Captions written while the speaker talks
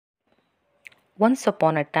Once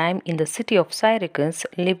upon a time in the city of Syracuse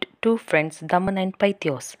lived two friends, Daman and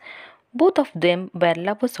Pythias. Both of them were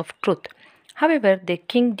lovers of truth. However, their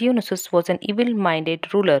king Dionysus was an evil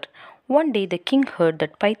minded ruler. One day the king heard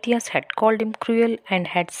that Pythias had called him cruel and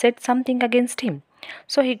had said something against him.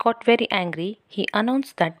 So he got very angry. He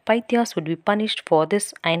announced that Pythias would be punished for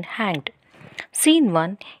this and hanged. Scene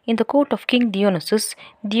 1. In the court of King Dionysus,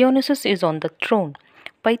 Dionysus is on the throne.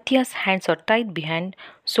 Pythias' hands are tied behind,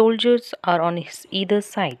 soldiers are on his either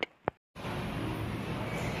side.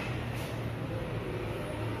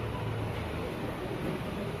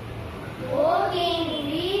 O King,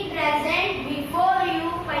 we present before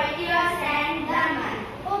you Pythias and Daman.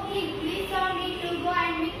 O King, please allow me to go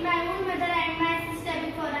and meet my own mother and my sister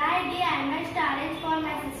before I must arrange for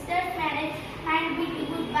my sister's marriage and bid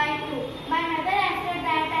goodbye to my mother. After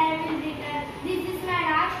that, I will return. This is my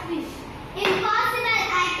last wish. Impossible!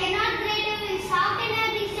 I cannot grant a wish. How can I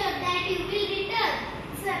be sure that you will return?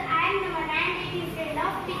 Sir, I am the one and it is the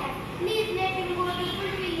lofty task. Please let him go. People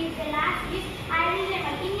will leave the last wish. I will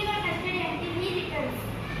never in your custody until he returns.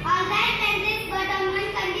 All right, like this, but on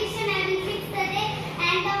one condition I will fix the day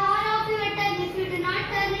and the all of your turn. If you do not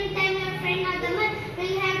turn in time, your friend or the man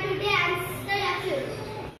will have to answer you.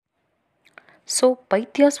 So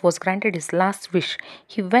Pythias was granted his last wish.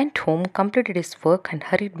 He went home, completed his work, and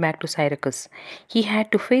hurried back to Syracuse. He had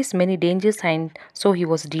to face many dangers, and so he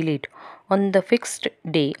was delayed. On the fixed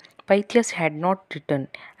day, Pythias had not returned.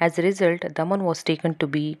 As a result, Daman was taken to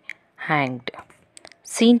be hanged.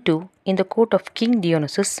 Scene 2. In the court of King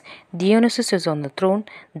Dionysus, Dionysus is on the throne.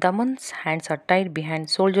 Daman's hands are tied behind,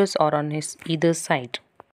 soldiers are on his either side.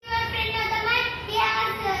 Your friend or the man, he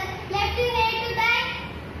has left you here to die.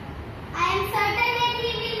 I am certain that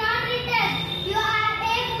he will not return. You are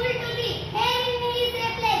a fool to me. Here in his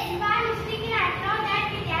place. If I am mistaken, I know that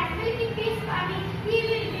Pythias will be peace for me. He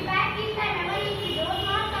will be back in time. Ever if he does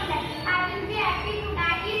not come back, I will be happy to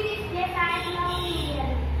die in this place. I am now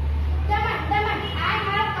here. Daman, I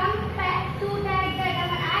have come back to die.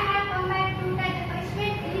 Daman, I have come back to die. The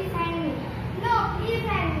punishment, please hang me. No, please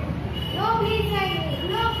hang me. No, please hang me.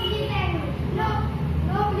 No, please hang me.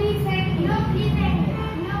 No, please hang me. No, please hang me.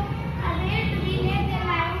 No, I dare to be less than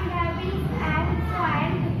my own habits, and so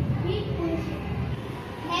I am to be punished.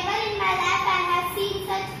 Never in my life I have seen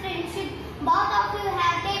such friendship. Both of you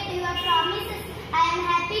have kept your promises. I am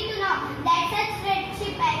happy to know that such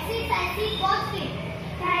friendship exists. I see both feet.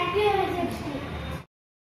 Thank you.